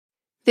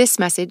This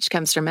message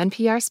comes from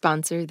NPR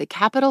sponsor, the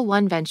Capital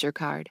One Venture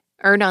Card.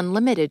 Earn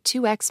unlimited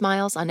 2x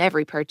miles on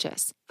every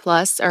purchase.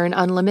 Plus, earn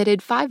unlimited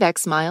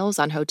 5x miles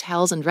on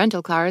hotels and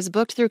rental cars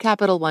booked through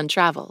Capital One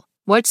Travel.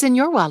 What's in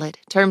your wallet?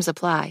 Terms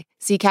apply.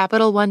 See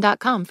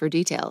CapitalOne.com for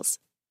details.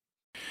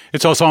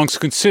 It's All Songs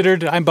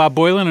Considered. I'm Bob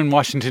Boylan in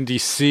Washington,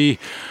 D.C.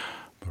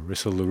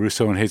 Marissa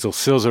LaRusso and Hazel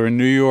Sills are in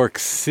New York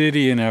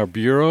City in our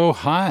bureau.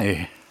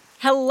 Hi.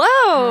 Hello.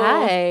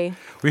 Hi.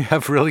 We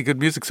have really good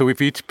music, so we've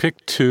each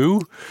picked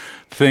two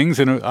things,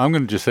 and I'm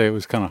going to just say it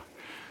was kind of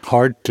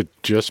hard to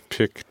just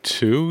pick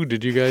two.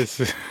 Did you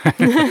guys?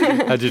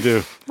 How'd you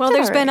do? Well,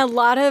 there's been a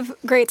lot of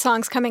great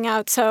songs coming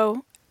out,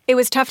 so it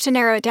was tough to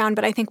narrow it down,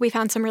 but I think we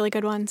found some really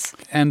good ones.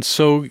 And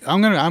so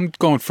I'm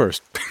going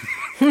first.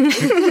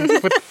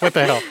 What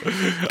the hell?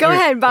 Go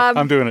ahead, Bob.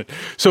 I'm doing it.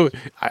 So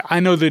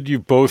I know that you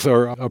both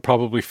are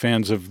probably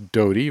fans of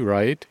Dodie,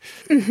 right?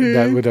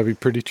 Mm-hmm. Would that be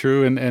pretty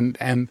true?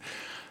 And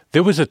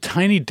there was a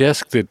tiny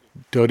desk that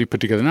Dodie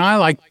put together. Now, I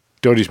like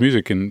Dodie's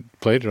music and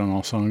played it on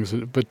All Songs,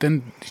 but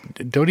then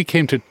Dodie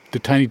came to the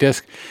tiny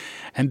desk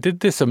and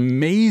did this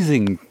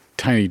amazing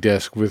tiny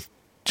desk with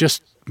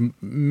just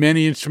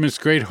many instruments,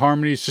 great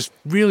harmonies, just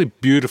really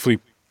beautifully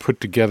put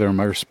together. And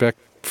my respect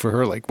for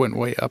her went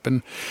way up.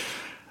 And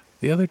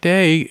the other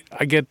day,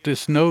 I get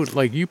this note,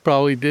 like you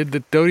probably did,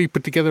 that Dodie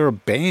put together a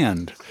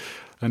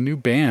new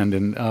band,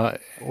 and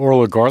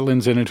Orla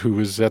Gartland's in it, who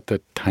was at the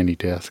tiny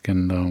desk,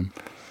 and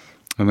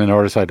then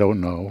artists I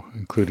don't know,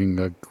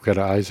 including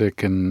Greta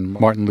Isaac and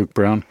Martin Luke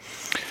Brown.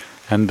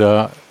 And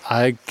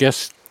I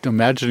guess,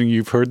 imagining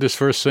you've heard this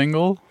first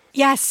single?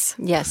 Yes.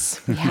 Yes.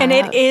 And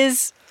it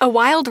is a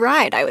wild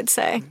ride, I would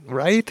say.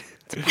 Right?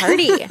 It's a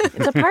party.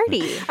 It's a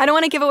party. I don't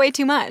want to give away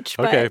too much.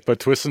 But... Okay, but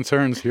twists and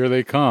turns, here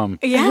they come.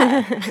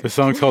 Yeah. The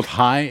song's called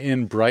High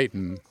in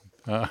Brighton.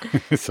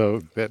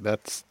 So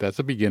that's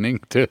a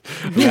beginning to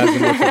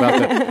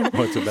imagine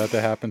what's about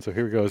to happen. So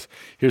here goes.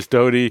 Here's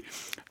Dodie,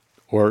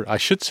 or I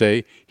should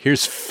say,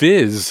 here's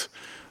FIZZ,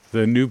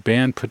 the new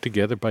band put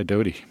together by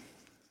Dodie.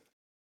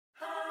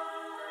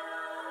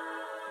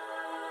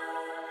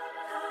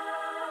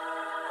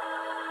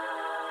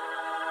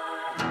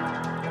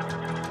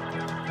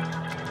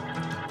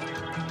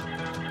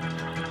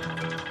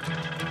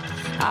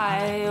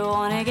 I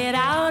wanna get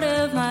out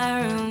of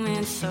my room,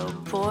 it's so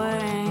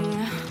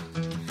boring.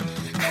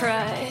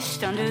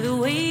 Crushed under the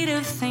weight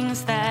of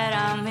things that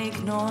I'm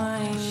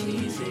ignoring.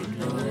 She's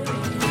ignoring.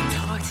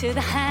 Talk to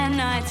the hand,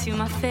 not to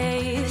my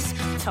face.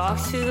 Talk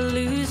to the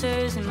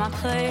losers in my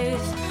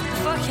place.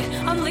 Fuck it,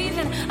 I'm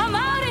leaving, I'm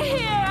out of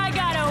here. I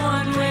got a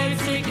one-way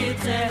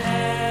ticket to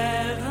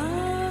heaven.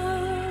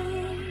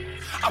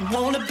 I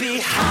wanna be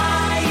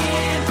high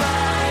and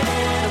bright.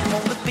 I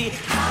wanna be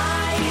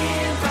high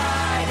and bright.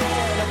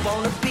 I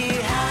wanna be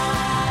high.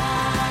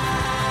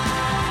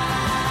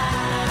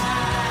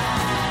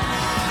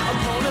 I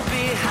wanna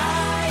be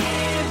high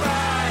and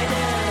bright.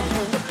 I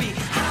wanna be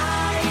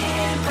high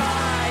and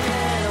bright.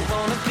 I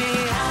wanna be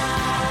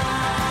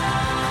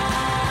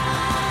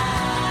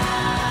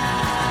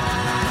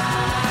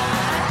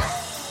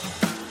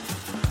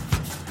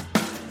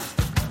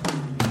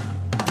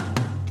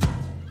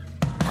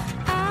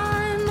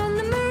I'm on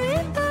the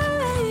Marine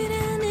Parade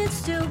and it's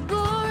still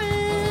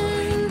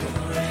boring.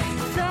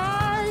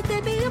 Thought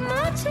there'd be a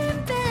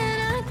marching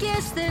band, I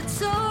guess that's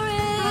soaring.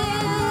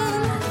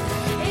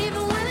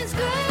 Even when it's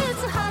great,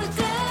 it's a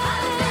holiday.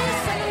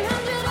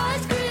 700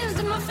 ice creams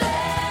in my face.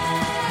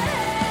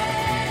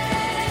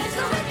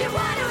 So if you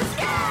want to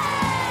escape,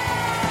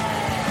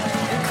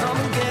 come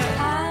and get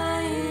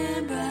high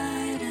and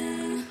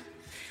brighter,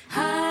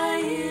 high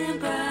and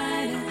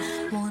brighter.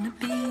 Wanna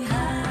be high.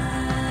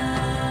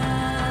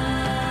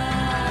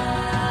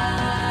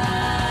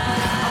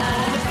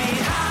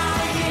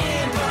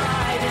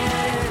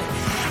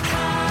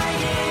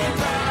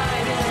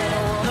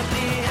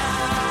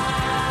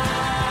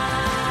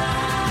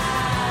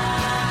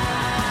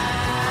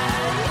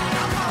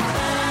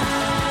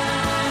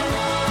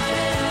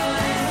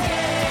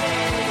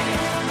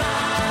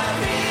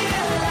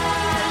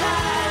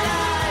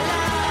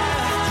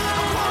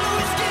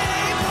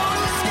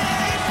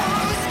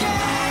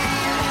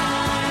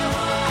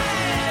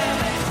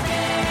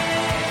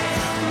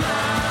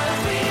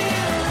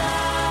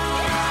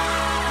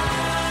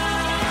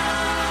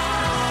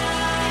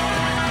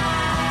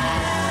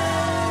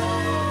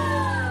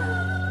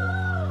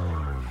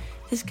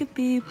 This could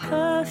be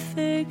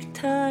perfect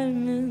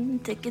timing.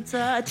 Tickets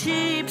are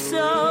cheap,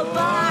 so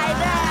buy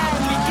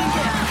them. We can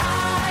get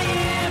high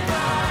and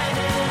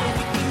brighter.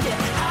 We can get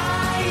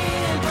high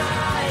and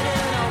brighter.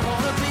 I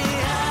wanna be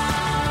high.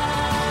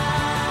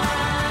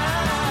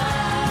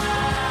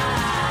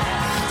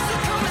 So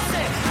come and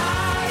say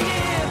high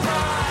and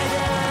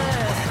brighter.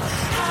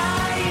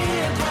 High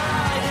and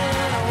brighter.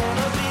 I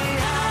wanna be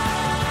high.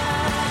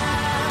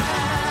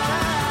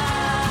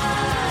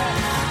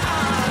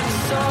 I'm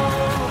so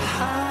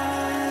high.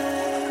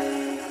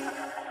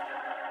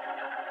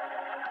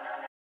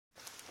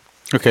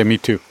 Okay, me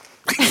too.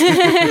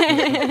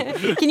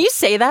 Can you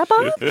say that,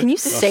 Bob? Can you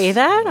say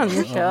that on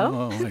your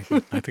show?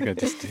 I think I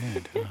just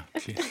did.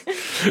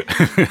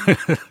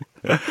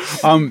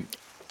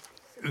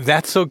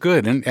 That's so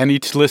good. And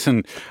each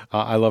listen,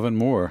 I love it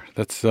more.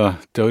 That's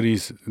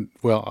Dodie's,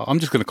 well, I'm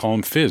just going to call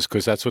them FIZZ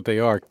because that's what they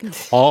are.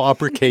 All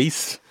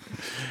uppercase,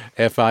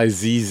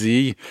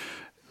 FIZZ,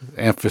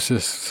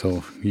 emphasis.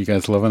 So you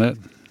guys loving it?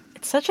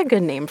 It's such a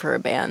good name for a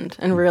band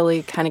and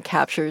really kind of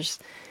captures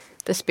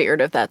the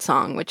spirit of that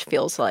song, which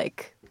feels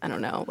like, I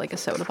don't know, like a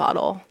soda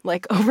bottle,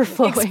 like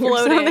overflowing or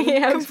something.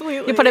 Yeah,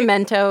 completely. You put a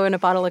Mento in a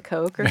bottle of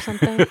Coke or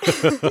something.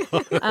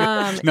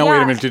 No,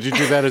 wait a minute. Did you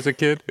do that as a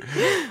kid?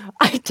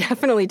 I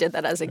definitely did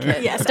that as a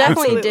kid. Yes,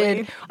 definitely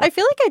absolutely. did. I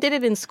feel like I did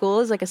it in school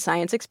as like a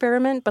science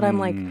experiment, but I'm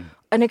like,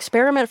 an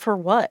experiment for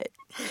what?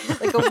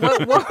 Like, what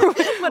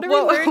are we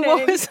learning?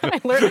 What was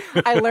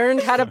I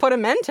learned how to put a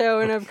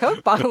Mento in a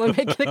Coke bottle and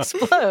make it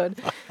explode.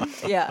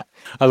 Yeah.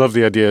 I love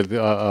the idea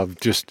of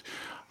just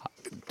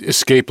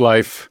escape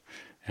life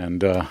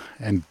and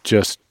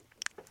just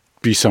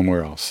be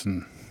somewhere else.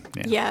 And,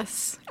 yeah.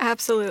 Yes,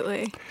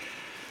 absolutely.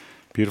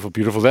 Beautiful,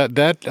 beautiful.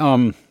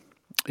 That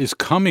is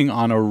coming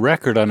on a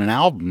record, on an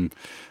album.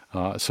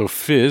 So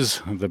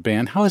FIZZ, the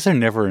band. How is there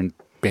never a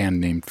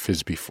band named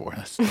FIZZ before?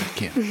 That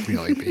can't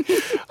really be.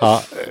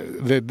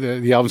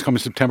 The album's coming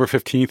September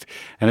 15th,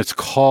 and it's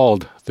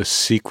called The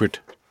Secret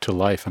to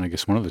Life. And I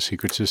guess one of the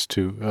secrets is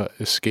to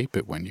escape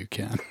it when you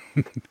can.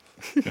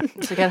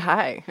 To get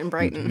high in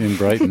Brighton. In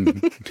Brighton.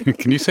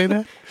 Can you say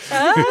that?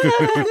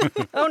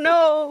 Oh,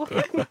 no.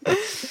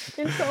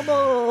 In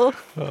trouble.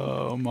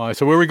 Oh, my.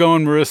 So where are we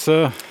going,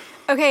 Marissa?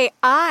 Okay,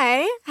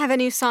 I have a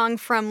new song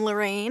from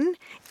Lorraine.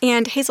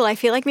 And Hazel, I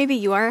feel like maybe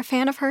you are a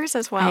fan of hers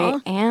as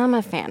well. I am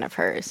a fan of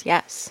hers,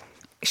 yes.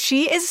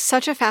 She is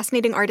such a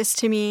fascinating artist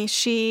to me.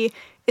 She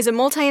is a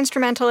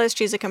multi-instrumentalist.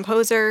 She's a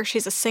composer.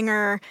 She's a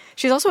singer.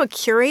 She's also a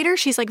curator.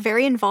 She's like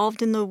very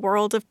involved in the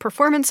world of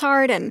performance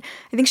art. And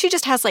I think she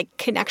just has like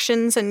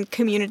connections and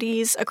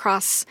communities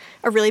across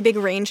a really big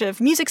range of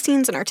music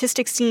scenes and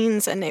artistic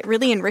scenes. And it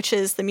really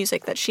enriches the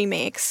music that she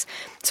makes.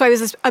 So I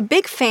was a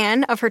big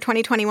fan of her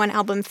 2021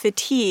 album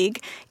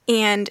Fatigue.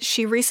 And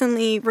she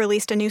recently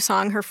released a new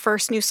song, her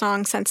first new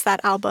song since that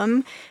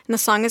album. And the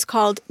song is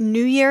called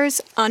New Year's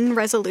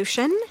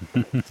Unresolution,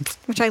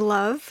 which I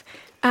love.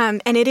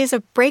 And it is a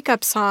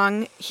breakup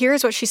song.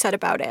 Here's what she said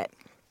about it.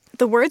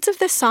 The words of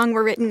this song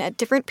were written at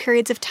different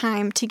periods of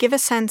time to give a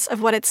sense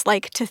of what it's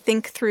like to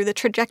think through the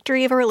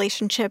trajectory of a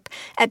relationship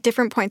at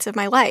different points of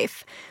my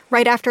life,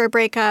 right after a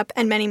breakup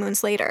and many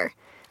moons later.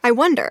 I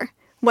wonder,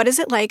 what is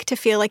it like to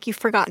feel like you've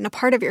forgotten a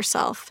part of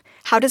yourself?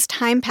 How does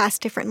time pass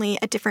differently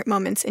at different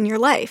moments in your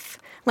life?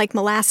 Like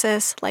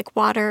molasses, like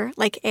water,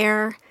 like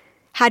air?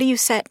 How do you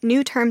set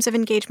new terms of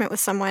engagement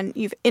with someone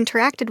you've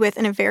interacted with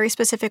in a very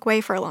specific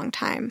way for a long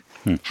time?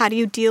 How do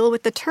you deal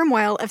with the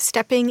turmoil of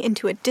stepping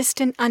into a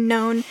distant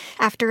unknown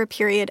after a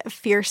period of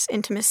fierce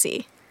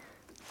intimacy?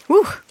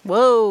 Woo!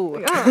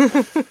 Whoa.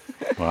 Yeah.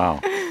 Wow.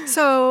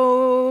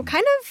 So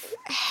kind of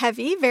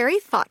heavy, very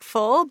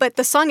thoughtful, but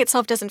the song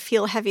itself doesn't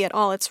feel heavy at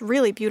all. It's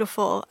really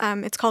beautiful.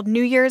 It's called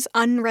New Year's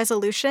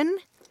Unresolution.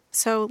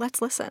 So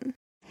let's listen.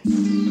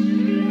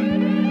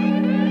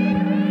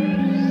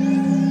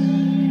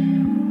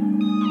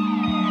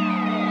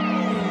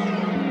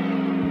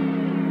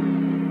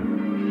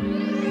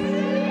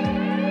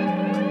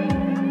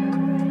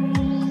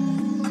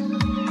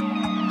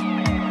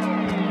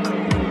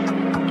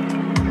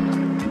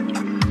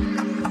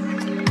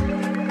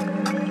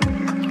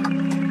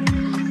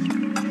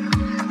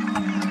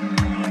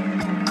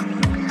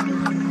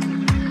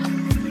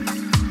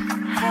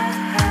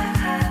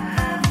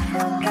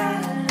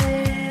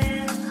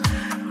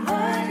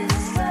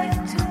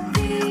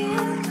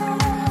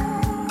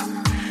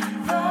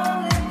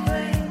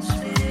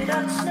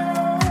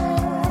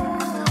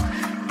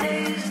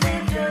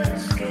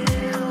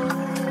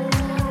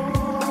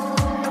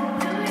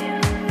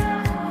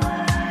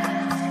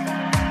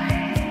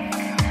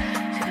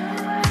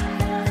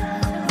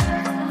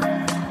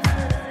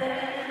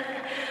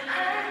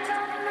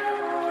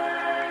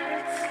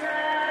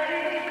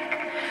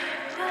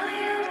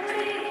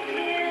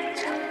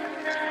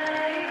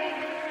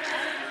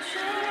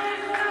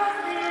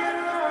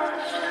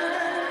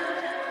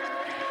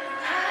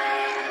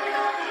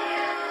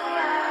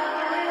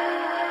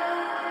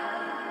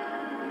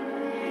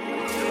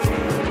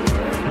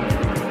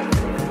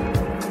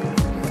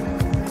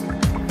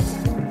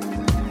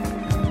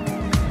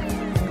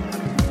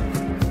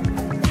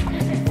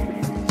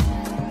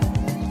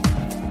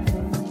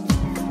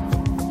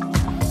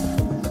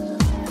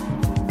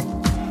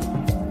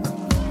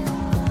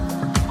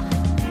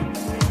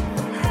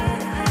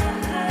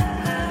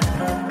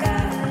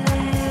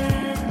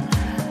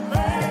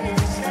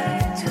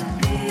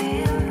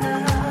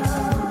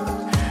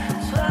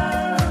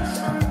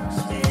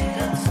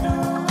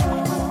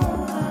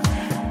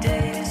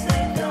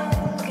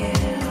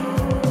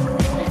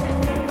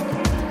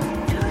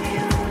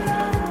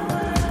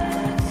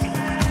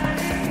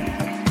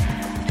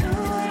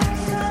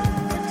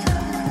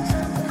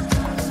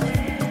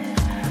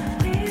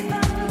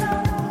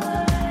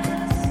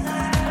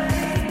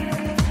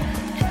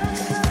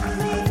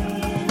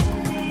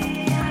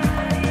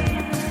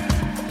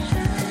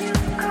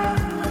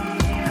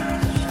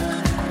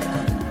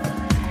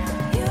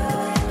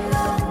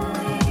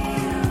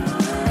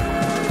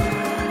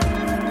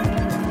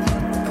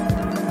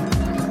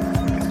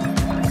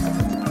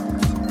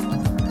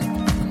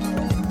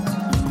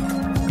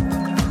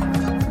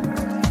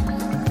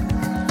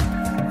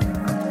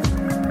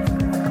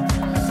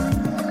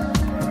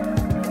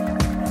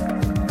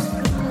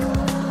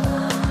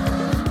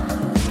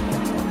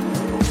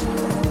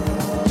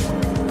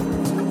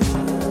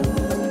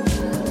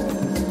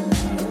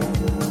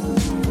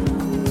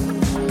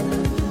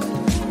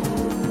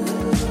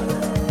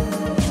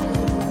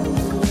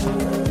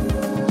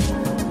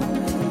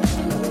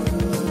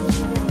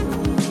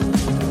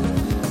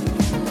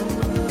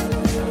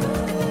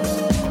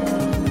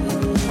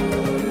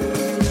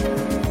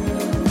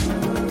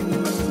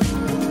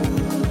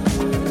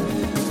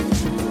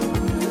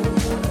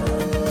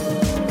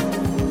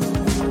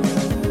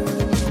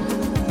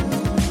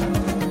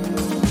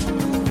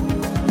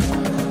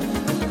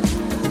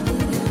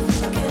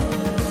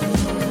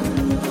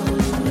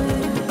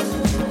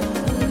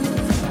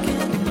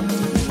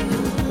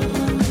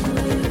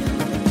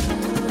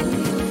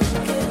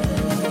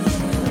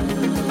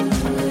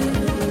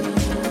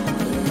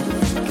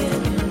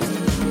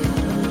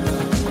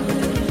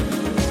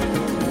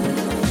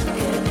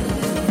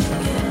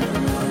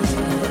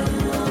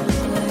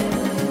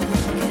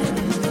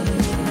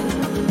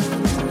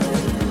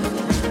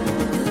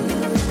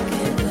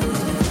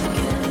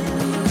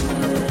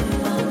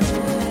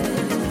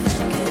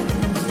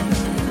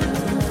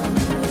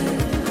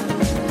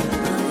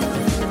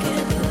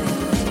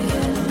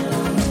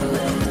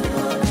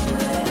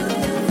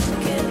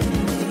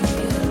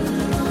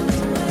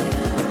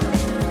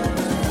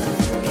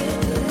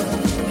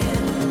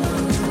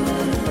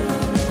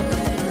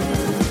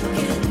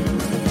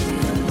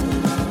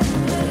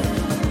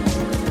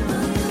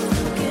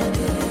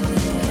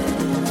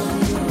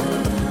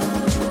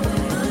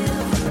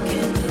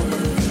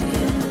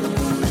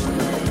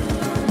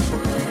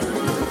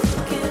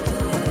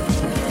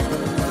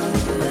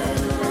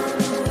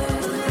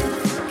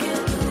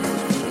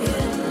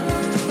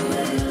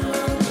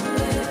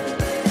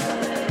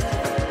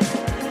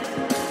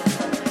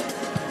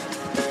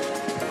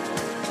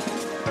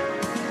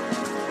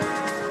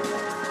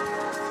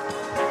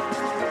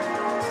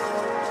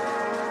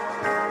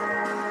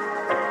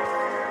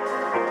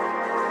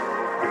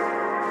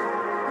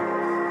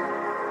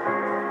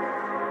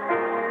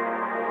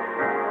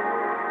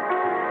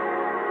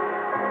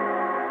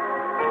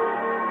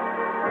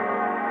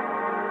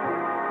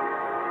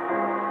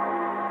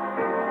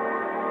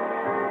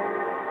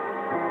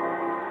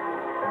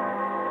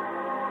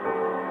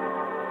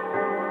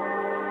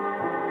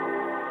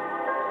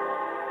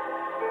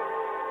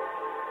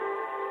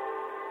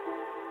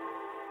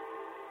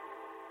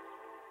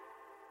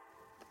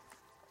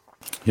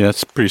 Yeah,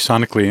 it's pretty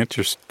sonically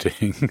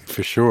interesting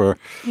for sure.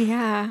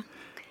 Yeah.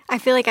 I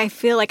feel like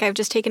I've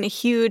just taken a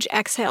huge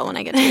exhale when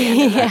I get to the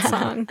end of that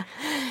song.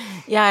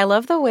 Yeah, I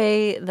love the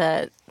way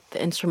that the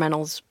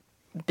instrumentals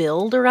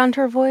build around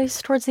her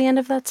voice towards the end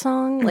of that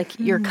song. Like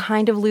you're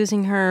kind of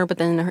losing her, but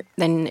then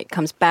it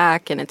comes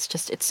back, and it's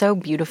so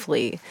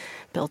beautifully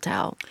built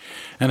out.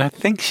 And I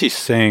think she's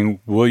saying,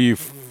 "Will you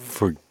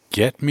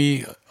forget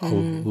me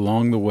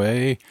along the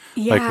way?"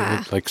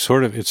 Yeah. It's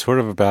sort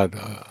of about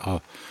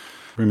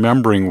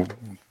remembering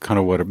kind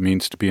of what it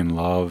means to be in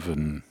love,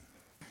 and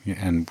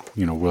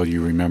will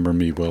you remember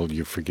me? Will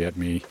you forget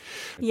me?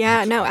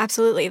 Yeah, no,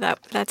 absolutely.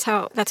 That's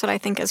what I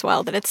think as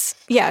well. That it's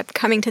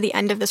coming to the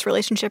end of this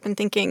relationship and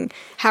thinking,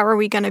 how are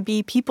we going to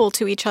be people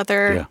to each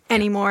other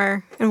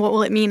anymore, and what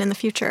will it mean in the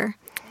future?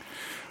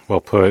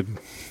 Well put.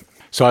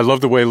 So I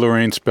love the way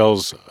Lorraine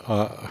spells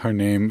her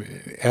name,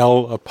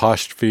 L'Rain.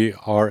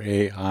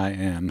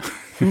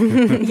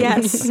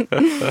 Yes.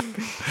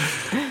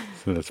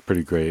 So that's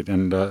pretty great.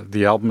 And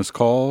the album is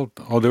called...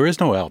 Oh, there is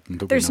no album.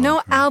 There's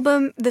no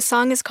album. The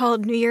song is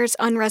called New Year's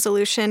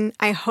Unresolution.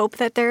 I hope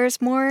that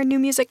there's more new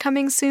music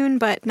coming soon,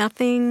 but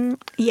nothing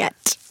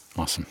yet.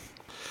 Awesome.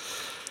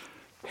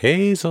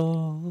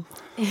 Hazel.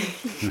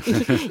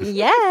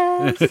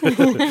 Yes.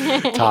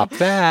 Top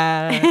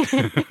that.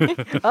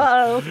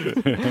 Uh-oh.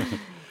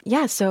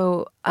 Yeah,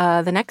 so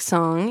the next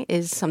song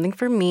is something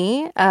for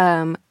me.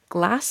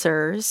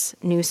 Glasser's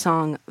new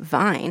song,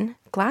 Vine.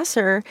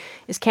 Glasser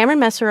is Cameron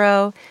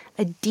Messerow,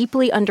 a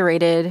deeply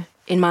underrated,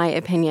 in my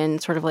opinion,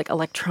 sort of like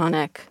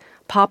electronic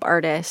pop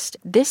artist.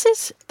 This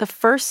is the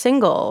first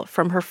single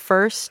from her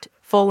first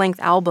full-length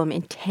album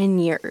in 10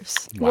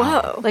 years.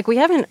 Wow. Whoa. Like we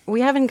haven't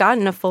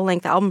gotten a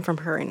full-length album from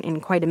her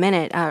in quite a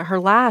minute. Her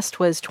last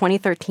was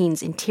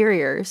 2013's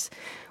Interiors,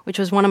 which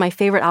was one of my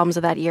favorite albums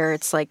of that year.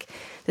 It's like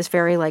this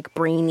very like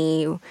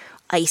brainy,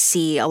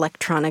 icy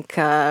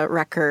electronica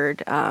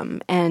record.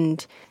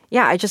 And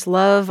yeah, I just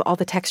love all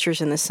the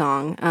textures in this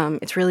song.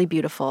 It's really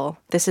beautiful.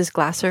 This is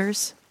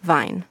Glasser's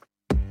Vine.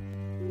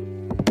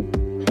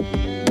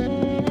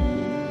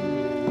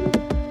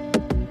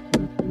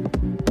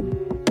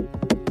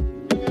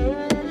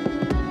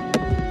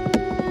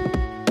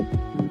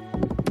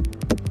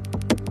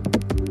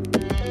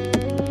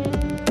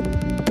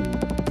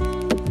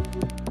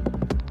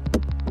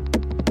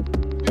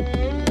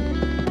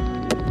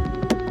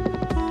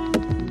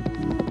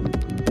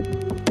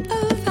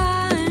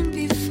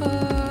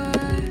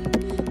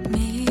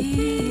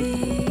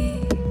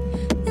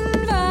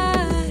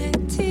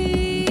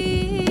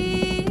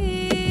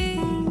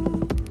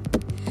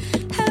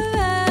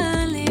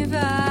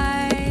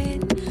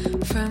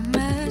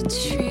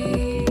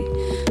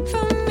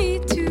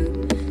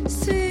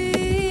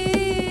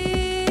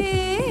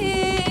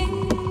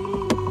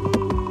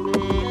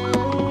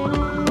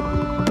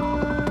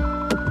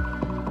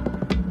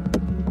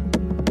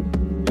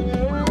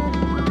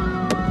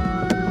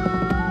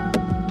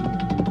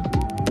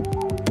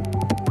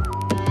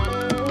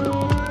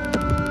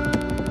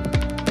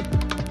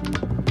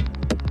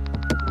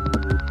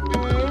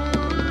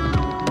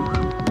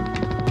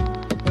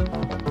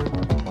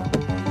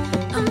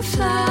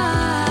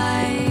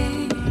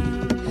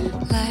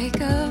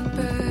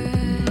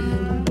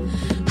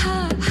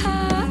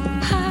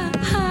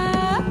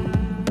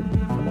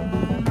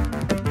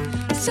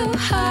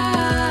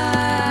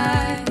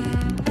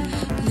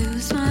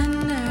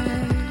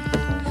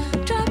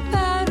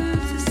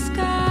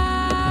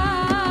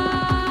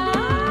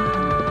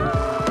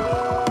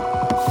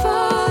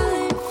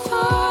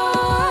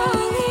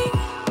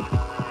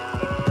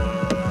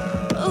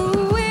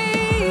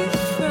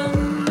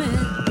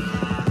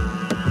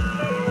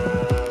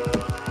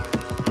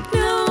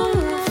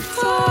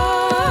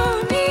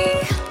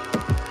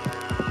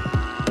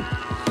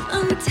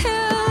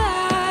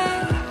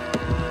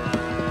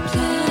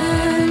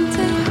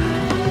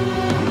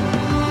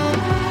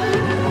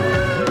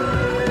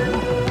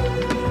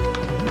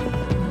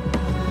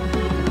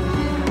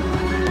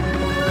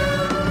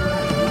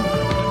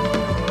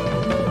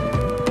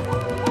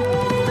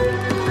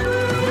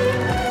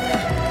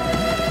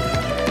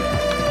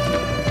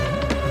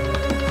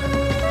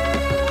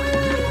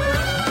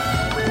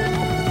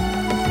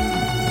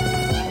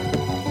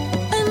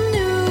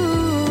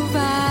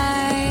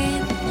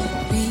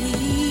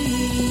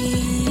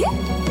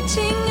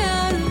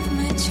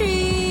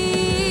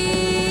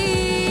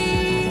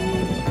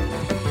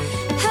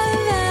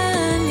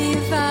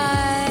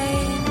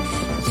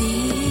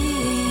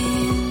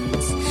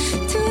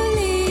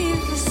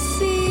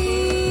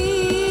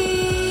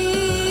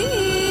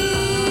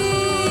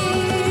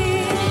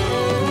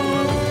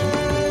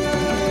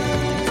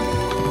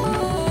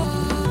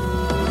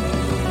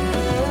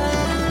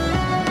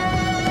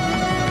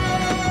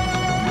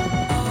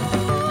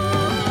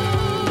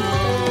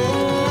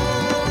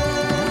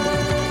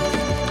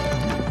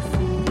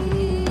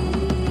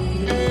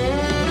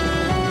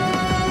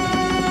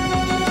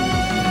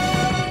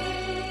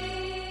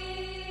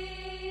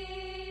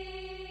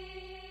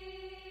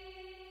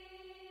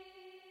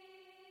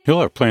 You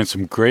are playing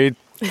some great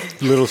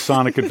little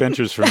sonic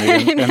adventures for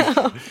me.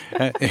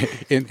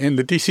 And in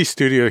the DC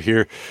studio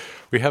here,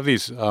 we have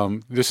these,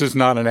 this is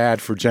not an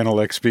ad for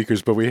Gentle X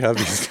speakers, but we have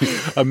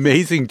these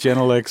amazing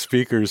Gentle X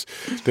speakers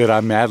that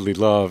I madly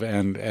love.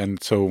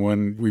 And so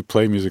when we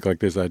play music like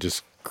this, I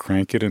just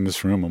crank it in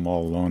this room. I'm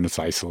all alone. It's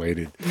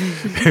isolated.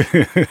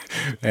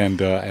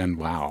 And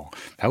wow,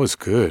 that was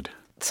good.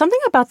 Something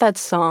about that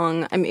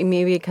song, I mean,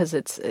 maybe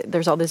because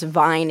there's all this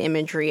vine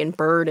imagery and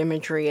bird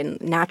imagery and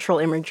natural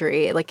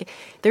imagery. Like,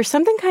 there's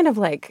something kind of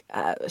like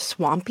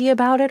swampy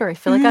about it, or I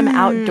feel like I'm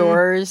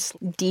outdoors,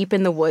 deep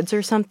in the woods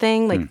or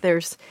something. Like,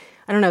 there's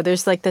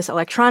like this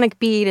electronic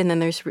beat, and then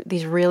there's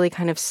these really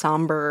kind of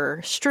somber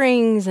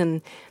strings,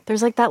 and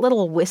there's like that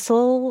little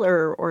whistle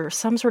or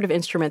some sort of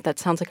instrument that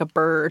sounds like a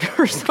bird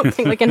or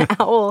something, like an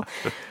owl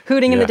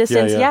hooting in the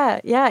distance.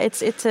 Yeah.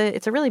 It's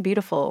a really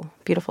beautiful,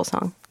 beautiful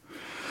song.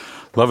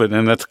 Love it.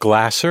 And that's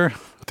Glasser,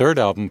 third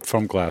album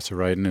from Glasser,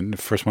 right? And the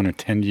first one in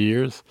 10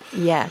 years.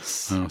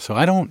 Yes. So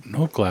I don't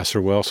know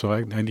Glasser well, so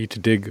I need to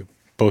dig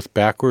both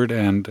backward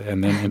and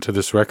then into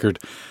this record,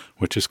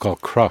 which is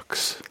called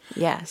Crux.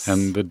 Yes.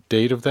 And the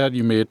date of that,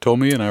 you may have told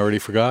me, and I already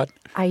forgot.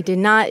 I did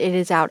not. It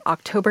is out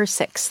October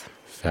 6th.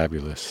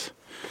 Fabulous.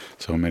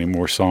 So many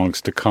more songs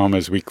to come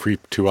as we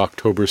creep to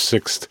October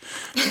 6th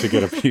to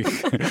get a peek.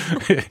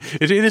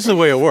 It is the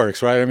way it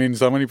works, right? I mean,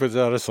 somebody puts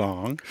out a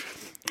song,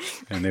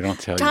 and they don't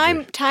tell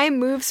you. Time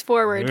moves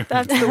forward.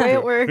 That's the way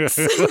it works.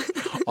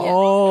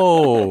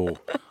 Oh.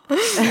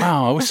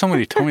 Wow. I wish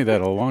somebody told me that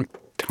a long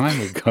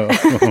time ago.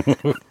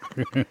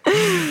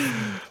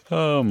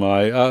 Oh,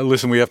 my.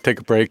 Listen, we have to take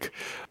a break.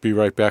 Be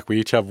right back.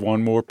 We each have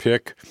one more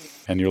pick,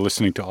 and you're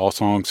listening to All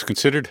Songs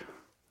Considered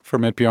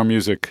from NPR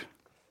Music.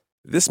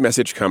 This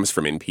message comes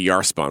from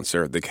NPR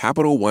sponsor, the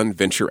Capital One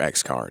Venture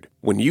X card.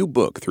 When you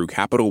book through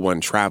Capital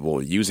One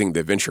Travel using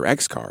the Venture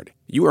X card,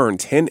 you earn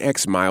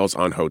 10x miles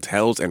on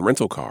hotels and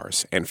rental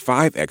cars and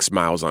 5x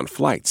miles on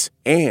flights,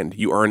 and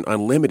you earn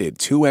unlimited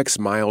 2x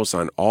miles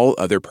on all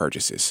other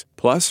purchases.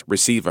 Plus,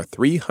 receive a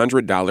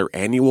 $300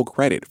 annual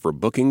credit for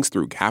bookings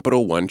through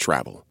Capital One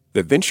Travel.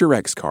 The Venture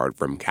X card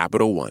from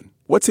Capital One.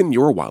 What's in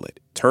your wallet?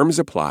 Terms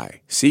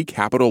apply. See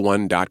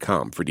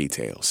CapitalOne.com for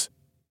details.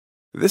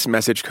 This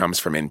message comes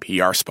from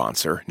NPR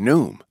sponsor,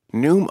 Noom.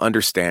 Noom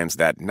understands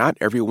that not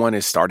everyone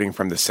is starting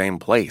from the same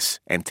place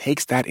and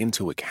takes that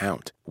into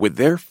account. With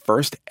their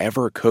first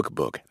ever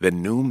cookbook, The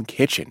Noom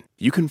Kitchen,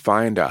 you can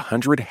find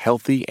 100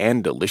 healthy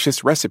and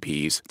delicious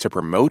recipes to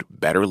promote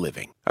better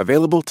living.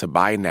 Available to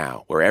buy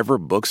now wherever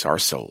books are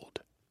sold.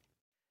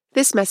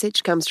 This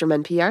message comes from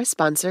NPR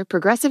sponsor,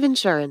 Progressive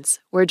Insurance,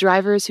 where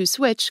drivers who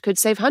switch could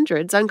save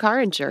hundreds on car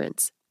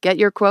insurance. Get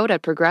your quote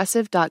at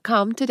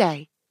progressive.com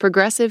today.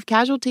 Progressive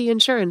Casualty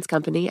Insurance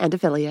Company and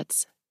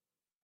Affiliates.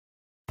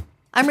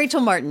 I'm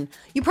Rachel Martin.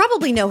 You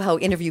probably know how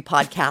interview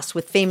podcasts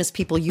with famous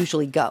people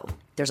usually go.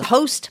 There's a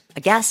host, a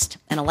guest,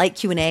 and a light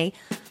Q&A.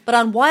 But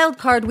on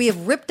Wildcard, we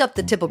have ripped up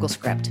the typical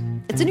script.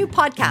 It's a new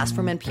podcast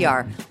from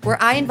NPR where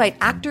I invite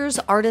actors,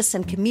 artists,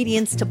 and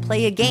comedians to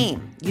play a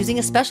game using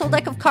a special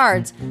deck of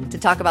cards to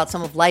talk about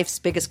some of life's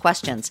biggest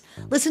questions.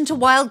 Listen to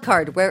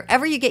Wildcard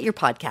wherever you get your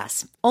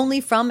podcasts, only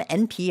from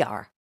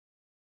NPR.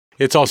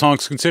 It's All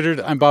Songs Considered.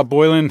 I'm Bob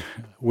Boylan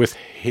with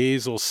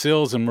Hazel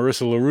Sills and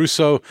Marissa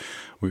LaRusso.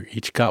 We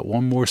each got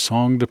one more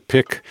song to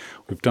pick.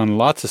 We've done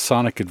lots of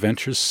sonic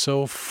adventures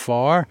so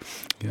far.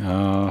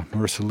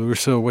 Marissa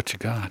LaRusso, what you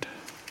got?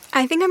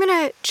 I think I'm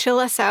going to chill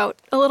us out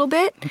a little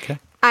bit. Okay.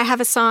 I have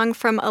a song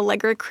from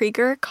Allegra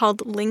Krieger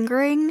called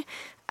Lingering.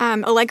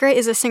 Allegra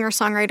is a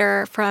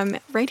singer-songwriter from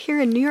right here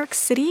in New York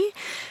City.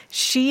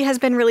 She has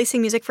been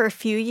releasing music for a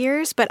few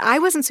years, but I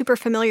wasn't super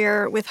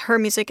familiar with her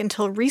music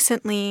until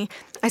recently.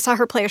 I saw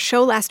her play a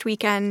show last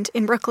weekend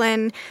in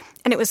Brooklyn,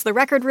 and it was the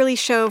record release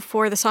show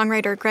for the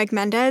songwriter Greg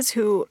Mendez,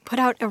 who put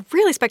out a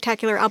really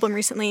spectacular album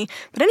recently.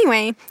 But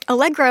anyway,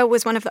 Allegra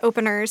was one of the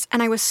openers,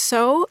 and I was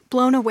so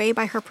blown away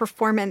by her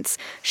performance.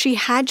 She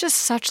had just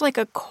such like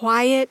a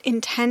quiet,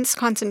 intense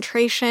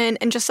concentration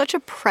and just such a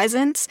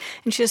presence,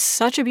 and she has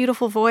such a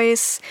beautiful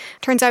voice.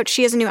 Turns out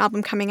she has a new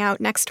album coming out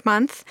next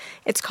month.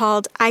 It's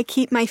called I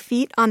Keep My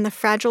Feet on the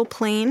Fragile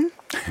Plane,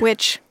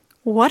 which,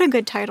 what a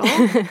good title.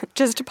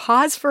 Just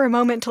pause for a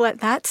moment to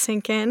let that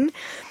sink in.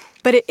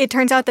 But it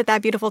turns out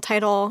that beautiful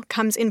title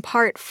comes in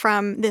part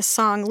from this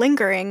song,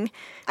 Lingering.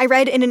 I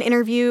read in an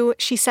interview,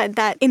 she said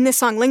that in this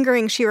song,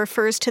 Lingering, she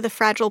refers to the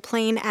fragile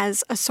plane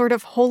as a sort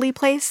of holy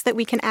place that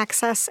we can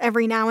access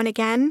every now and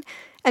again.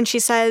 And she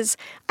says,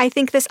 I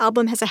think this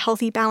album has a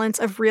healthy balance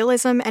of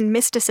realism and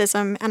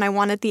mysticism, and I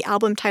wanted the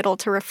album title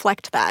to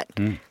reflect that.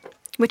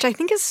 Which I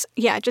think is,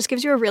 it just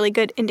gives you a really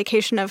good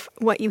indication of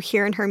what you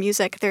hear in her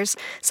music. There's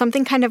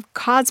something kind of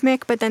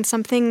cosmic, but then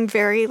something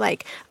very,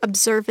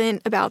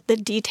 observant about the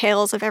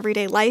details of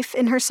everyday life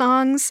in her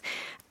songs.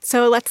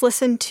 So let's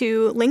listen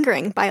to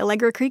Lingering by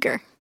Allegra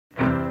Krieger.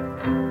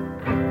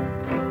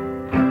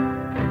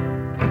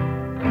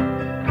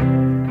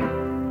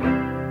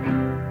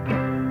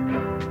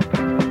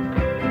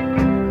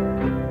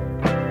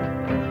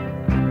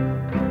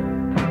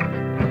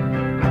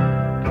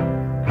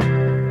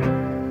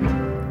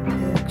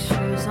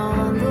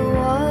 On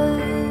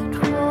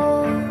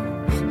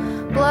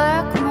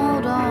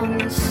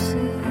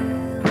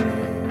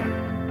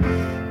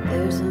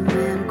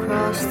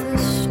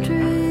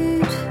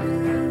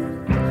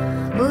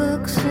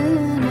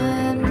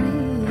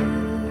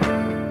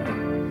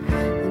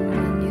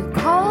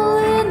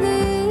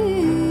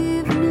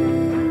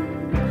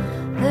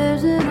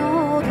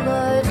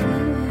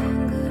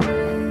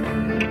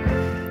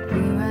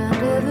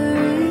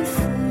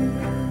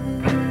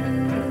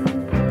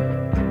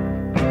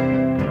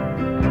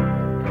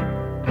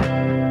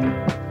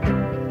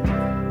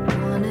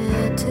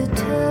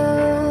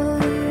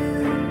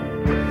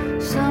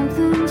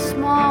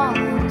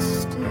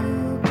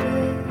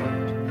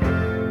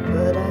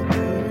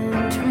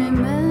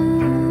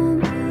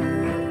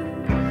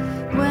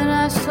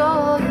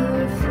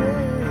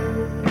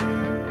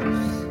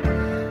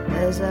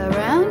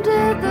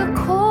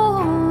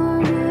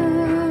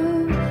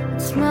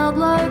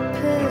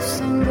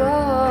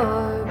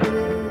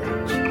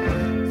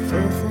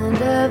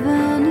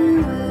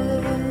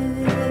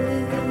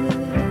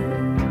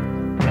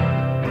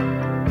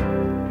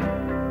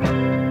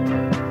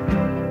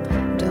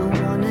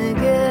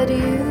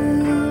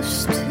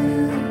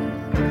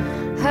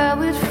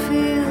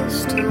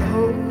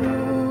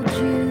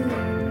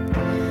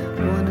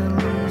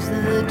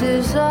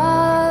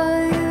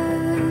desire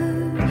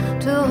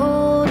to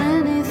hold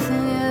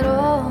anything at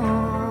all.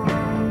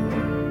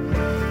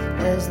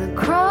 As the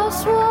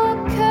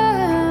crosswalk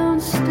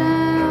counts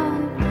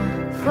down,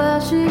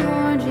 flashing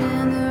orange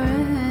in the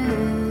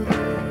rain,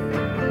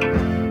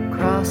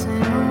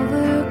 crossing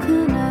over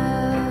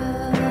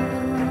canal.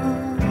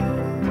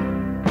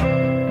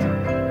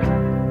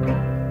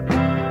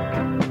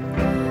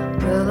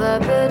 Well, I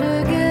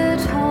better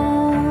get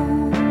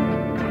home.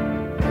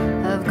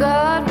 I've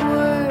got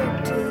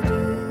work to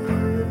do,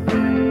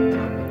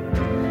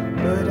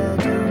 but I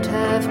don't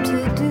have to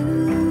do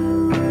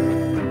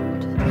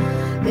it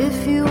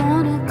if you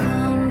wanna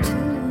come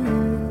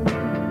too.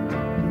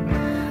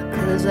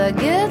 'Cause I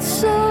get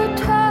so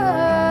tired,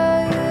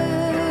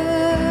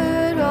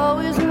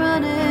 always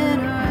running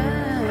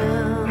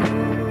around,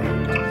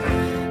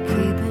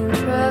 keeping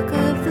track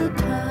of the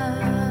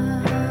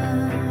time,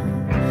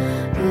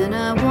 and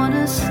I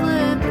wanna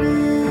slip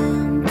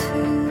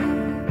into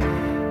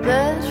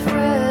that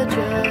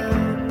fragile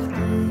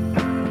plane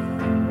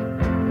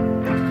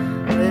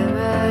where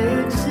I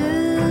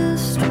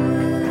exist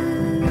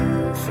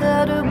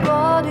without a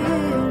body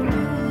or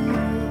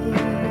name,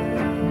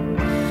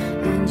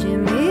 and you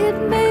meet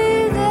me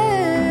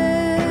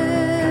there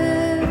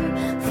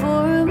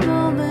for a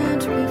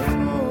moment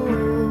before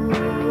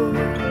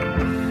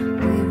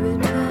we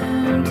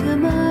return to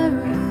my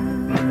room.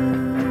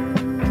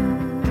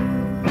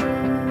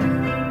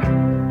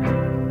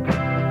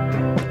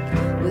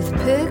 With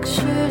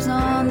pictures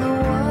on the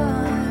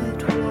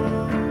white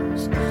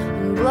walls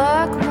and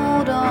black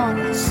mold on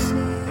the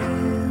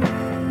ceiling,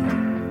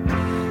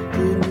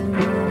 and the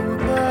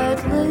moonlight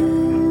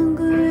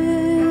lingering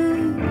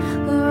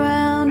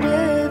around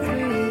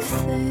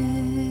everything.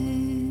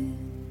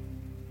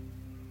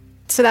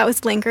 So that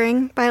was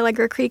Lingering by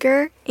Allegra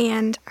Krieger,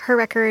 and her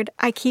record,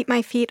 I Keep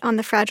My Feet on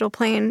the Fragile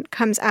Plane,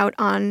 comes out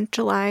on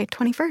July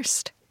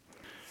 21st.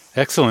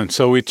 Excellent.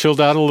 So we chilled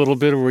out a little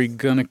bit. Are we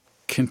going to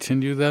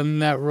continue then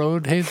that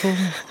road, Hazel?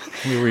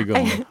 Where are we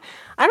going?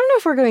 I don't know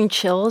if we're going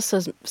chill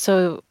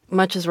so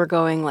much as we're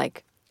going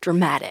like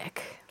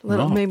dramatic.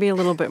 Maybe a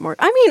little bit more.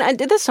 I mean,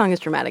 this song is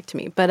dramatic to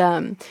me. But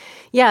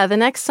yeah, the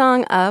next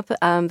song up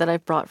that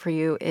I've brought for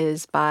you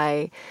is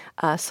by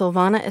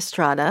Silvana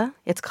Estrada.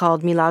 It's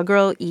called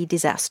Milagro y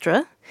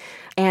Desastre.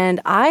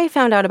 And I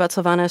found out about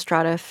Silvana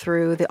Estrada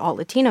through the Alt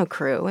Latino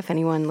crew. If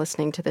anyone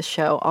listening to this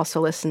show also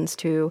listens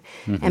to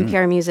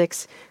NPR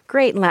Music's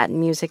great Latin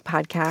music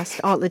podcast,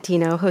 Alt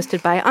Latino,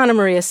 hosted by Ana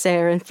Maria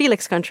Serre and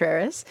Felix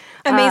Contreras.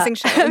 Amazing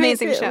show.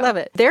 Amazing show. Love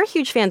it. They're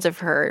huge fans of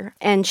her.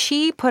 And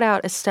she put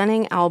out a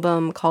stunning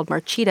album called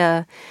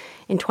Marchita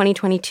in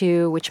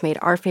 2022, which made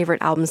our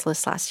favorite albums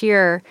list last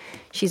year.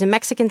 She's a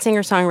Mexican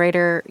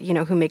singer-songwriter,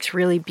 who makes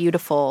really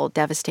beautiful,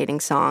 devastating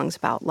songs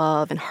about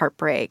love and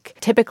heartbreak,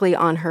 typically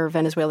on her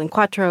Venezuelan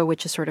cuatro,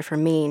 which is sort of her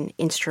main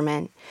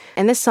instrument.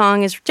 And this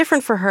song is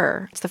different for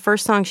her. It's the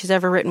first song she's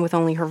ever written with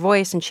only her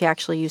voice, and she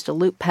actually used a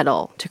loop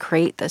pedal to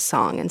create this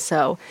song. And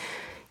so,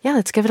 yeah,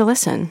 let's give it a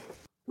listen.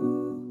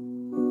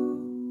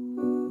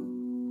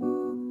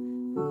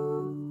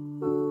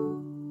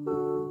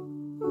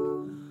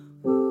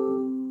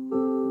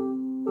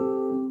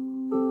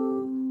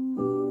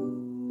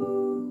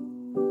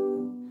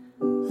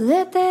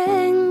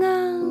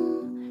 Detengan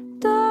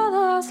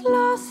todos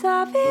los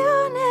aviones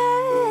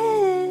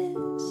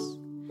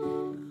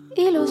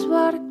y los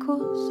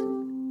barcos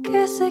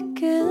que se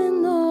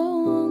queden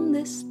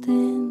donde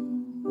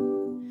estén.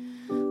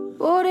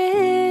 Por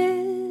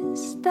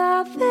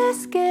esta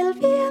vez que el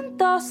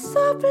viento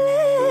sople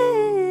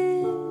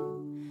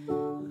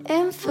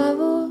en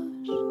favor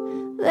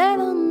de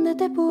donde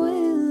te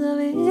pueda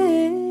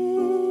ver.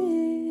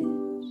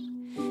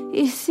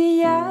 Y si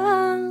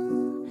ya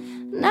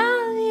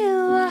nadie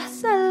va a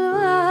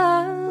salvarse,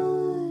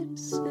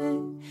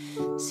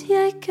 si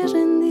hay que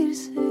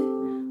rendirse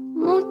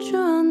mucho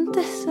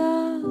antes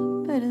a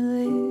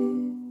perder.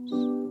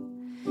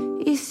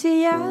 Y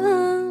si ya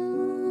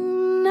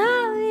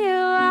nadie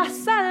va a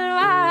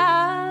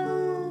salvarse,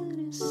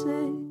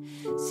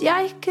 si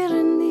hay que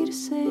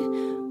rendirse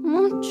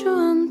mucho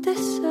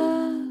antes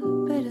a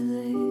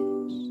perder.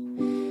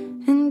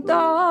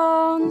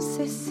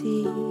 Entonces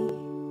sí,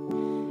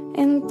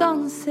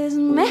 entonces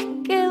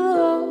me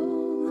quedo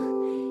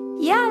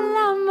y a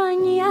la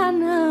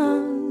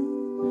mañana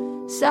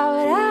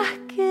sabrás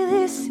qué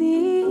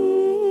decir.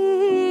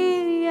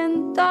 Y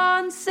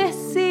entonces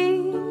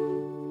sí,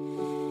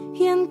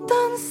 y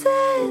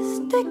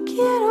entonces te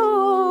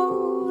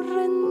quiero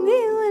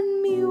rendido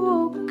en mi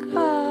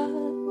boca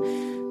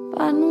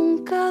pa'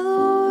 nunca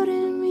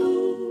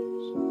dormir.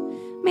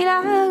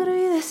 Milagro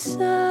y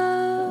desastre,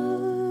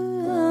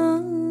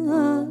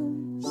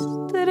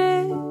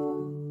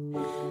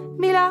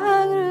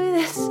 milagro y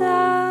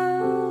desastre.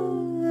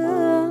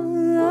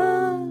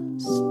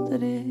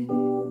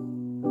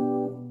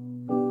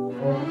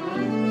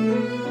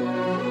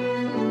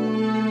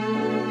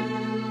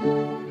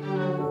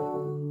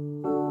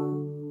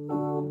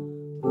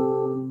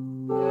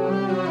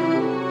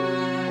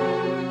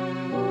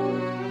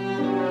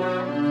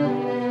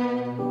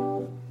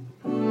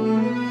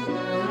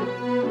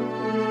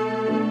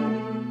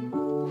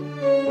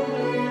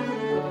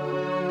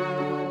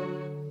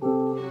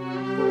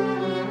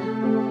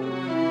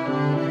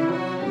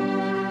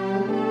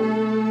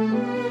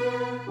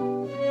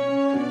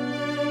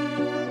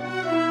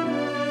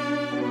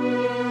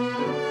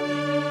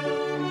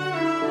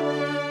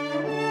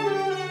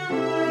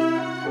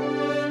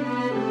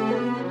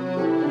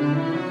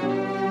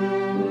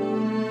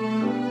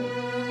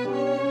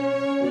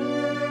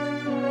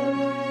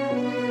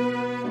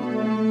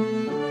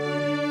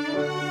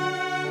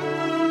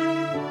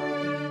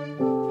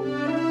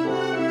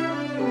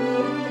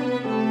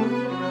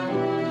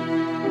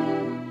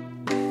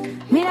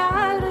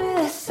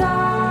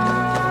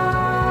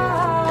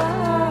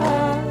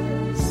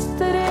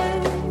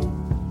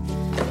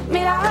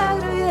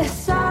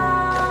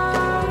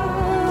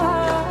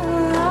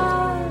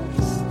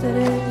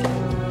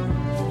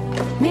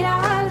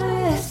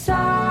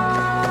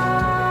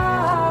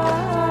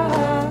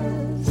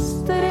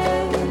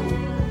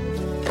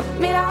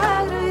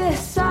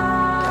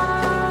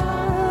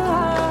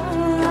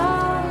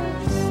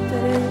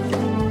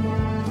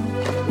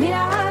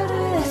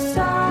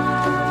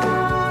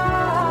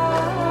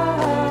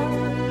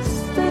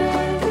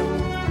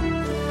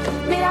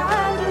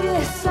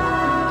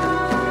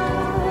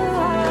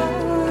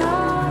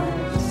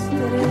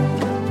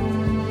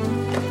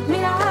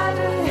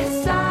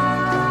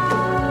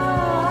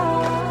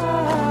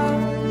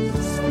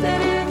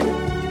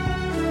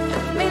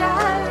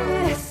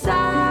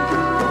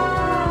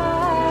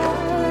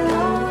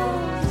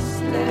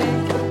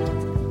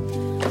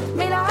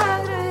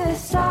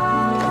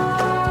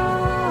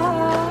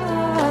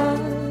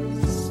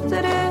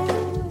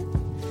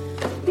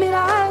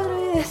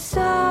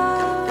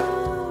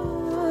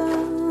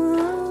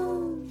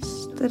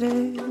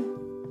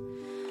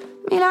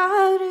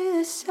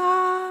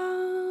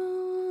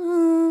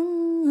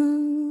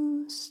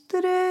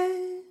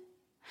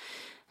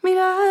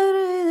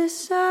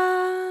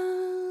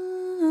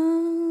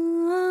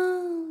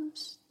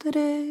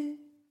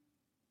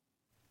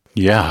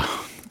 Yeah.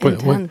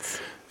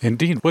 Intense.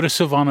 Indeed. What is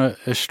Silvana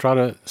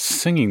Estrada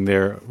singing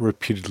there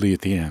repeatedly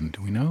at the end?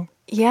 Do we know?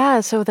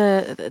 Yeah, so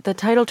the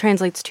title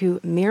translates to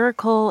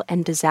miracle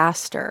and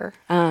disaster.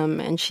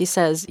 And she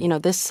says,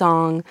 this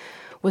song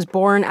was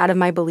born out of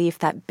my belief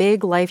that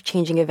big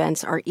life-changing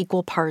events are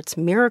equal parts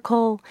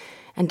miracle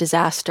and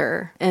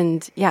disaster.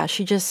 And yeah,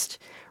 she just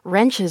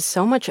wrenches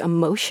so much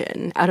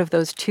emotion out of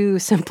those two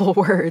simple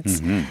words.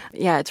 Mm-hmm.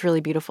 Yeah, it's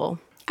really beautiful.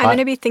 I'm going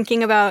to be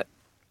thinking about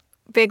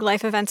big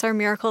life events are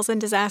miracles and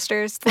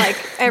disasters like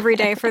every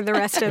day for the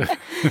rest of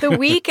the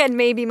week and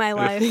maybe my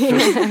life.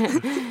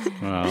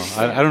 Well,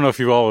 I don't know if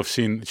you all have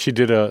seen, she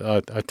did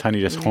a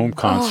Tiny Desk home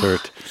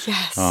concert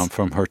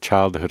from her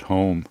childhood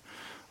home.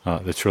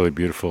 That's really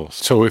beautiful.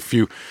 So if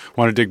you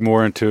want to dig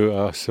more into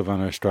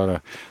Silvana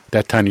Estrada,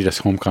 that Tiny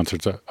Desk home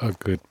concert's a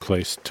good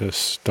place to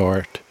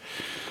start.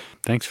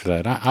 Thanks for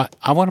that.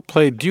 I want to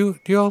play, do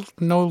you all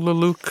know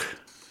Luluc?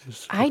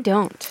 I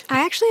don't.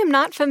 I actually am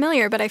not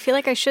familiar, but I feel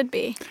like I should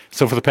be.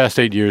 So for the past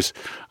 8 years,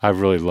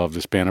 I've really loved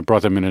this band. I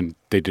brought them in and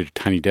they did a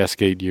Tiny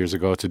Desk 8 years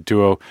ago. It's a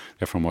duo.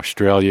 They're from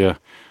Australia,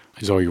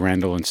 Zoe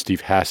Randall and Steve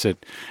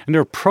Hassett. And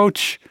their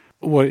approach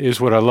is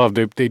what I love.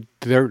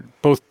 They're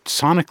both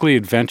sonically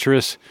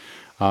adventurous.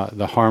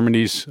 The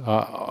harmonies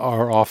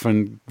are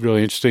often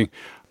really interesting.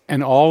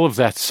 And all of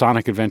that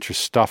sonic adventure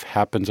stuff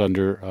happens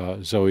under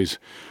Zoe's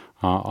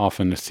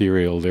often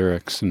ethereal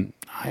lyrics. And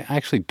I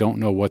actually don't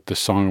know what the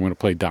song I'm going to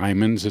play,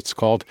 Diamonds, it's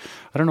called.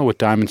 I don't know what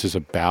Diamonds is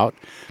about.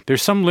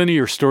 There's some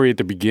linear story at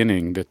the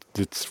beginning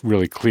that's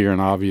really clear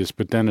and obvious,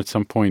 but then at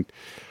some point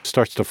it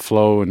starts to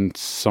flow and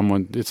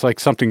it's like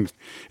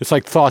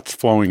thoughts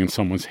flowing in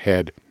someone's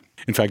head.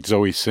 In fact,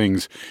 Zoe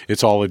sings,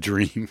 it's all a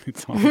dream.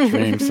 It's all a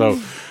dream. So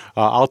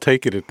I'll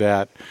take it at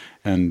that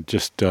and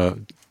just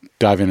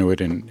dive into it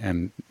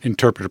and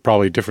interpret it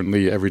probably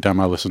differently every time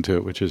I listen to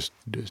it, which is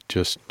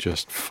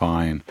just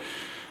fine.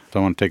 So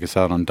I want to take us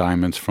out on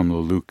Diamonds from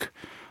Luluc.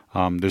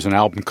 There's an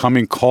album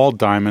coming called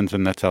Diamonds,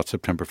 and that's out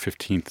September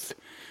 15th.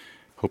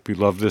 Hope you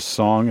love this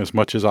song as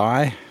much as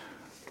I.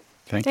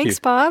 Thanks, you. Thanks,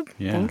 Bob.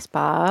 Yeah. Thanks,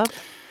 Bob.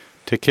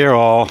 Take care,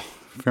 all.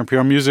 For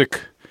NPR Music,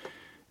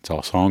 it's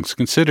All Songs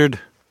Considered.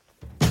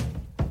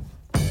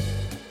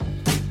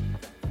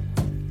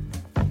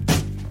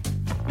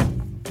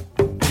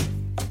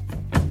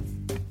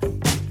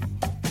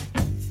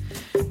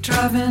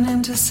 Driving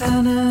into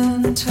San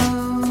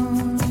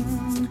Antone,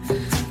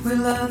 we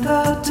learned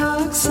our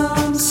dark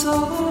song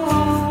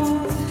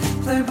song.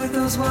 Played with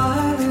those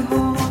wily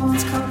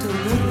horns, caught a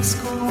little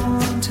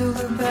scorn till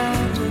the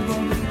band did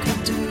what we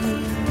could do.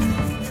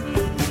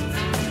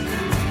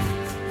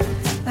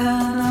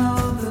 Ann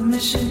Arbor,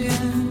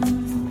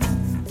 Michigan,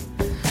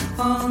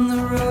 on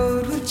the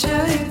road with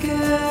Jake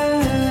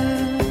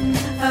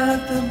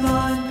at the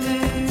Blind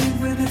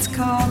Pig with its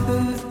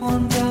carpet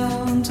worn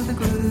down to the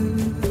glue.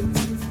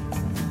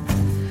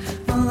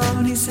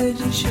 He said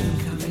you shouldn't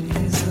come in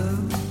here, so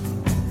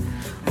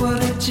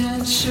what a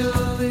gent,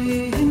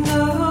 surely he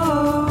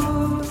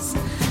knows.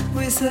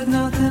 We said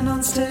nothing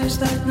on stage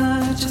that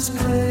night, just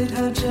played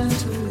How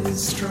Gentle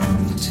Is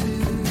Strong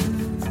too.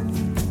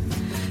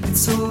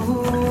 It's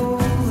all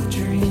a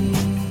dream.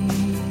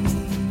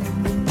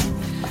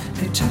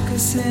 They took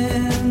us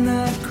in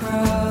that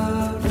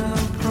crowd, no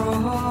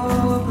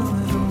problem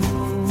at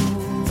all.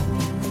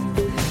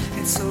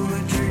 It's all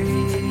a dream.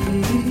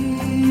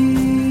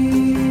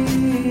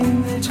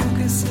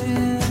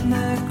 In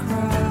that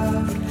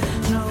crowd,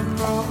 no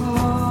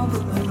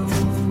problem at all.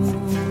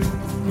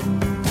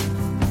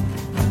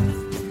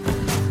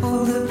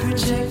 All the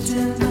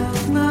projecting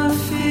of my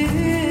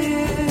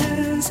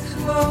fears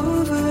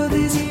over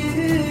these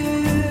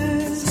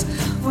years.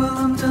 Well,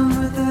 I'm done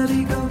with that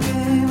ego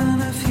game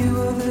and a few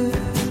other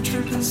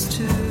trippers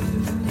too.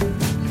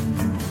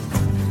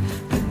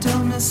 But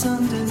don't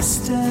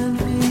misunderstand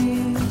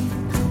me.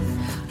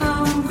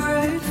 I'm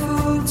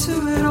grateful to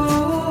it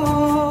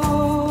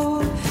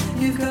all.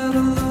 You gotta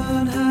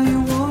learn how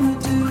you wanna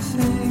do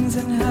things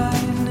and how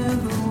you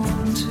never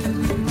want to.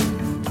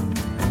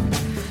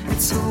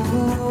 It's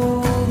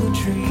all a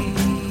dream.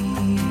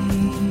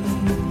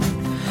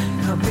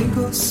 How big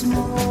or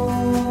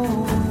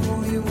small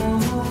you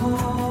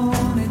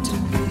want it to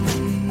be.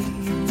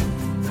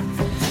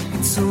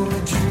 It's all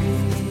a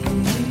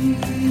dream.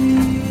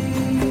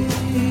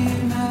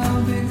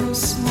 How big or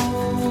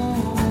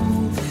small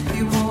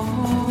you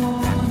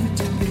want it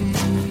to be.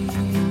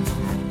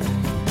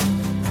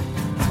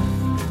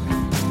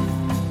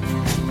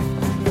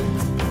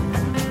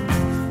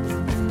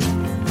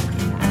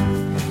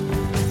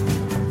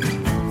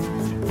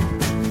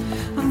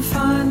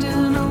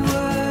 Finding a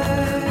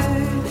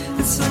way,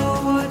 it's all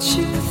what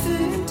you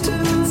think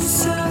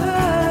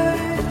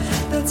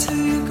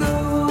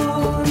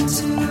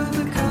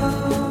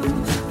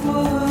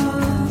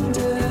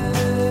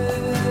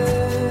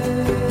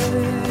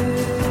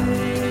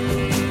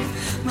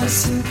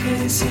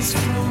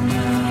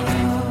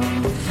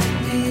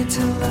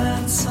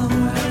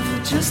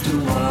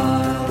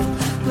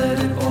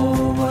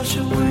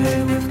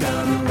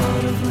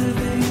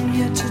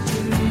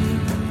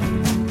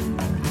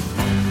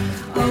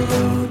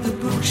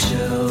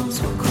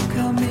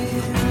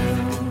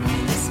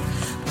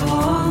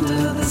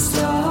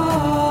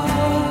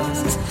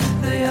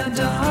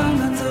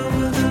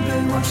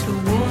watch the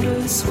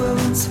water swell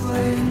and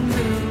sway and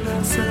build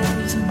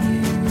ourselves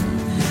anew.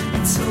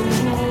 It's all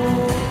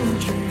a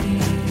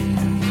dream.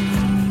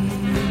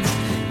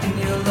 In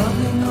your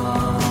loving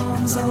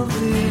arms I'll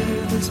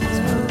live as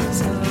well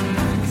as I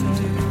can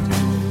do.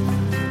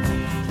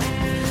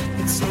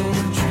 It's all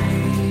a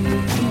dream.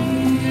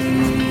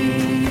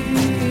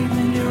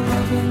 In your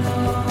loving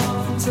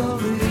arms I'll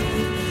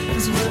live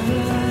as well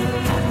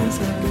as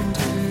I can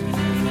do.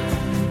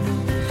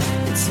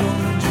 It's all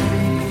a dream.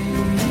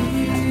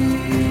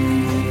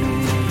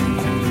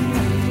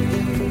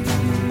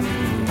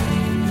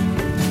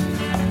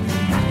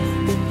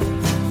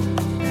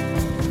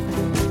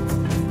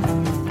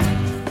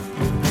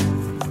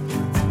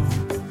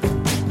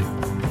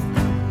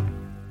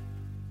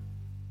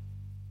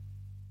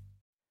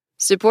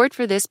 Support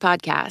for this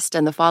podcast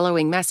and the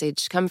following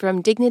message come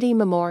from Dignity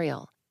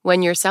Memorial.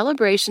 When your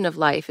celebration of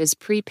life is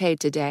prepaid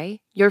today,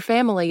 your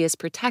family is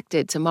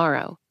protected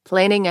tomorrow.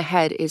 Planning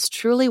ahead is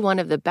truly one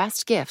of the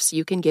best gifts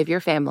you can give your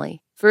family.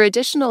 For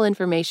additional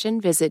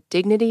information, visit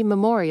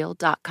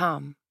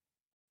dignitymemorial.com.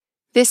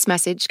 This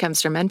message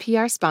comes from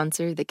NPR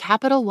sponsor, the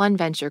Capital One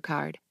Venture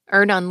Card.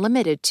 Earn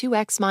unlimited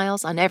 2x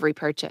miles on every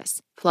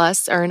purchase.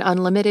 Plus, earn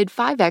unlimited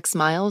 5x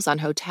miles on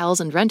hotels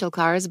and rental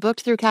cars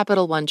booked through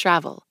Capital One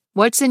Travel.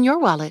 What's in your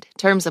wallet?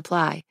 Terms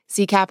apply.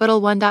 See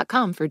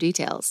CapitalOne.com for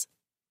details.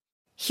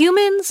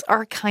 Humans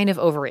are kind of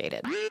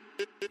overrated.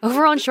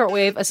 Over on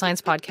Shortwave, a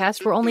science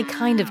podcast, we're only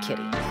kind of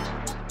kidding.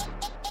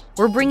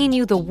 We're bringing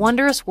you the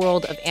wondrous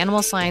world of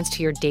animal science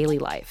to your daily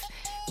life.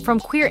 From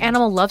queer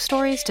animal love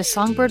stories to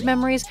songbird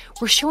memories,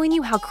 we're showing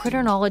you how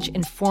critter knowledge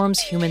informs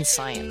human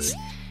science.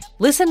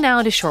 Listen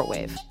now to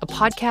Shortwave, a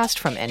podcast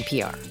from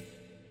NPR.